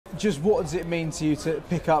Just what does it mean to you to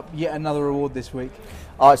pick up yet another award this week?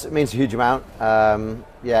 Oh, it means a huge amount.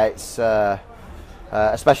 Yeah, it's a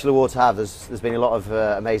special award to have. There's been a lot of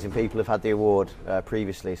amazing people who've had the award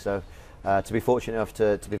previously, so to be fortunate enough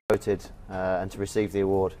to be voted and to receive the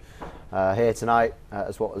award here tonight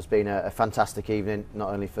as what has been a fantastic evening, not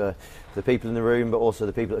only for the people in the room but also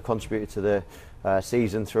the people that contributed to the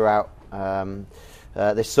season throughout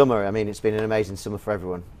this summer. I mean, it's been an amazing summer for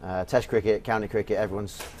everyone. Test cricket, county cricket,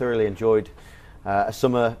 everyone's thoroughly enjoyed a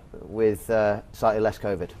summer with slightly less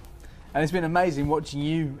COVID. And it's been amazing watching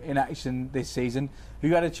you in action this season. Have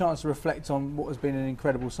you had a chance to reflect on what has been an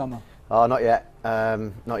incredible summer? Oh, not yet.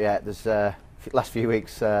 Not yet. There's last few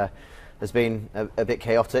weeks has been a bit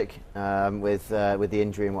chaotic with the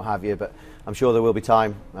injury and what have you, but I'm sure there will be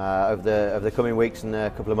time over the coming weeks and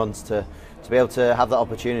a couple of months to be able to have that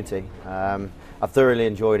opportunity. I've thoroughly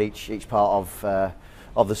enjoyed each part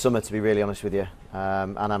of the summer, to be really honest with you,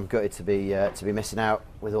 and I'm gutted to be missing out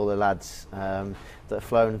with all the lads that have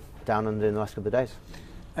flown down under in the last couple of days.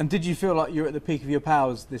 And did you feel like you were at the peak of your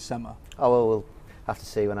powers this summer? Oh well, we'll have to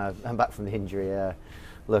see when I'm back from the injury.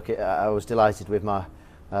 Look, I was delighted with my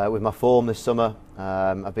form this summer.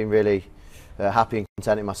 I've been really happy and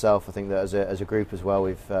content in myself. I think that as a group as well,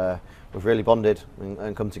 we've really bonded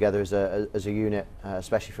and come together as a unit,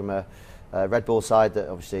 especially from a red ball side that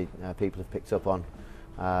obviously people have picked up on.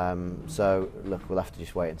 So look, we'll have to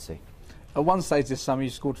just wait and see. At one stage this summer,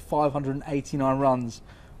 you scored 589 runs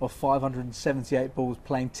off 578 balls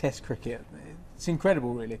playing Test cricket. It's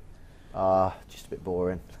incredible, really. Just a bit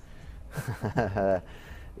boring.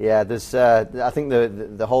 Yeah, there's. I think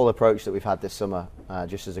the whole approach that we've had this summer,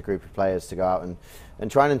 just as a group of players, to go out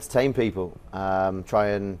and try and entertain people, try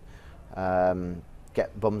and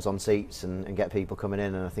get bums on seats and get people coming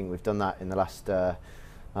in, and I think we've done that in the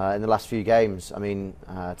last few games. I mean,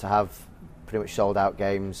 to have pretty much sold out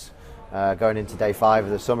games going into day 5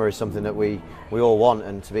 of the summer is something that we all want,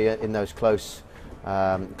 and to be in those close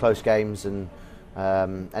games and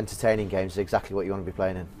entertaining games is exactly what you want to be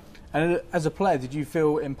playing in. And as a player, did you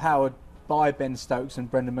feel empowered by Ben Stokes and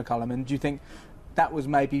Brendan McCullum, and do you think that was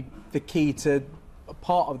maybe the key to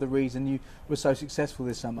part of the reason you were so successful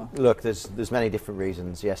this summer? Look, there's many different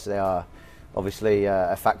reasons. Yes, they are obviously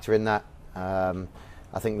a factor in that.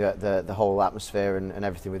 I think that the whole atmosphere and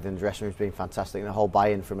everything within the dressing room has been fantastic, and the whole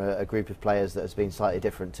buy-in from a group of players that has been slightly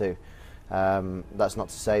different too. That's not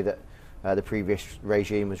to say that the previous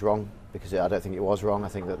regime was wrong, because I don't think it was wrong. I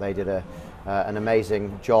think that they did an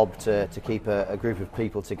amazing job to keep a group of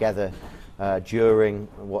people together during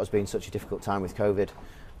what has been such a difficult time with COVID.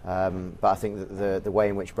 But I think that the way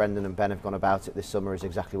in which Brendan and Ben have gone about it this summer is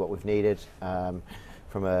exactly what we've needed,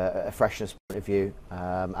 from a freshness point of view,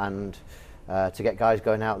 and to get guys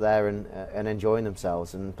going out there and enjoying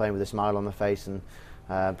themselves and playing with a smile on their face and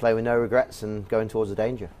playing with no regrets and going towards the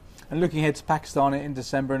danger. And looking ahead to Pakistan in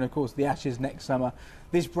December and of course the Ashes next summer,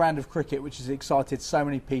 this brand of cricket which has excited so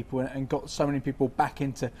many people and got so many people back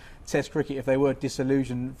into Test cricket if they were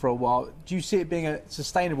disillusioned for a while, do you see it being a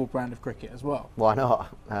sustainable brand of cricket as well? Why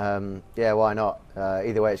not? Yeah, why not?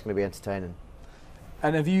 Either way it's going to be entertaining.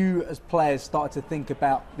 And have you as players started to think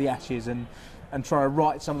about the Ashes and try to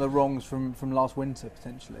right some of the wrongs from last winter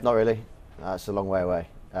potentially? Not really. It's a long way away.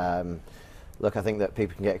 Look, I think that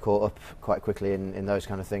people can get caught up quite quickly in those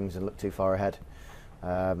kind of things and look too far ahead.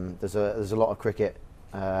 There's a lot of cricket.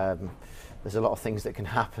 There's a lot of things that can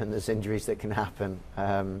happen. There's injuries that can happen.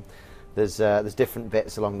 There's different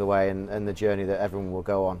bits along the way and the journey that everyone will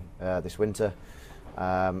go on this winter.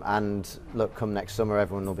 And look, come next summer,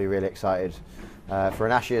 everyone will be really excited for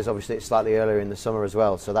an Ashes. Obviously, it's slightly earlier in the summer as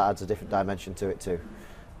well, so that adds a different dimension to it too.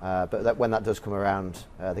 But when that does come around,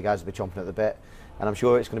 the guys will be chomping at the bit. And I'm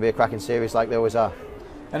sure it's going to be a cracking series like they always are.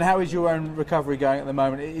 And how is your own recovery going at the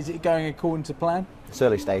moment? Is it going according to plan? It's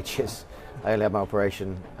early stages. I only had my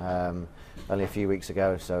operation only a few weeks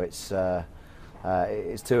ago, so it's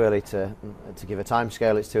too early to give a time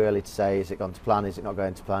scale. It's too early to say, is it gone to plan, is it not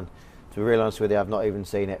going to plan? To be real honest with you, I've not even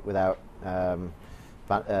seen it without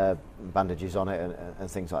bandages on it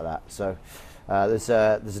and things like that. So there's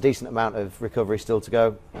a decent amount of recovery still to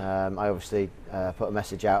go. I obviously put a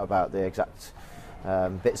message out about the exact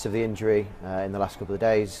bits of the injury in the last couple of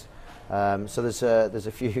days. So there's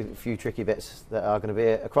a few tricky bits that are going to be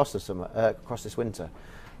across the summer, across this winter.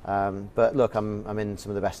 But look, I'm in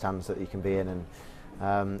some of the best hands that you can be in,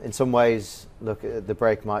 and in some ways, look, the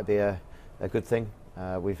break might be a good thing.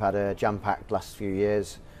 We've had a jam-packed last few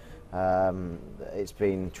years. It's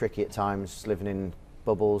been tricky at times, living in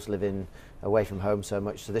bubbles, living away from home so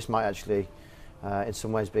much. So this might actually, in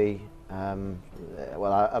some ways, be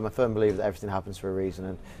well. I'm a firm believer that everything happens for a reason,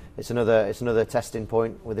 and it's another testing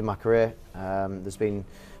point within my career. There's been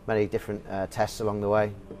many different tests along the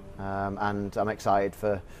way, and I'm excited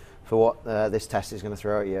for what this test is going to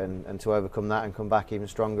throw at you, and to overcome that and come back even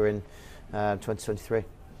stronger in 2023.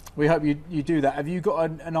 We hope you do that. Have you got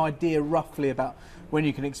an idea roughly about when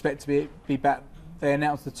you can expect to be back? They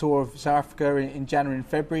announced the tour of South Africa in January and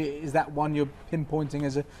February. Is that one you're pinpointing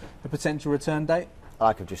as a potential return date?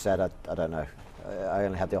 Like I've just said, I don't know. I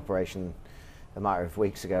only had the operation a matter of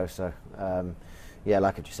weeks ago, so yeah,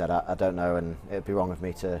 like I just said, I don't know, and it'd be wrong of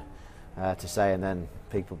me to say, and then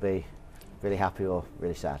people be really happy or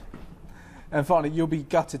really sad. And finally, you'll be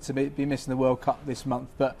gutted to be missing the World Cup this month,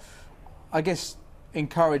 but I guess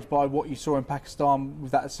encouraged by what you saw in Pakistan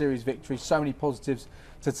with that series victory, so many positives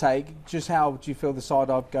to take. Just how do you feel the side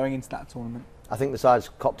are going into that tournament? I think the side's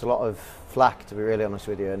copped a lot of flak, to be really honest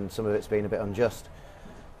with you, and some of it's been a bit unjust.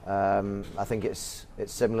 I think it's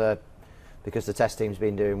similar because the test team's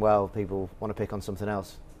been doing well. People want to pick on something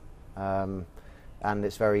else, and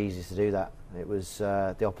it's very easy to do that. It was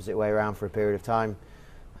the opposite way around for a period of time.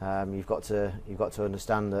 You've got to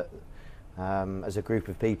understand that as a group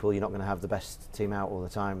of people, you're not going to have the best team out all the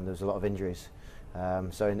time. There's a lot of injuries,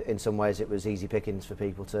 so in some ways it was easy pickings for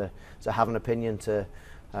people to have an opinion, to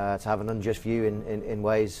have an unjust view in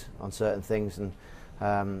ways on certain things, and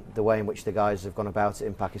the way in which the guys have gone about it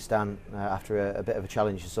in Pakistan after a bit of a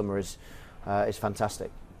challenge this summer is fantastic,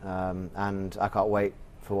 and I can't wait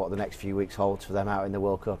for what the next few weeks holds for them out in the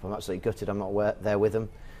World Cup. I'm absolutely gutted I'm not there with them,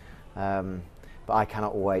 but I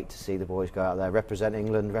cannot wait to see the boys go out there, represent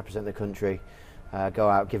England, represent the country, go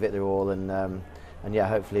out, give it their all, and yeah,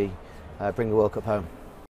 hopefully bring the World Cup home.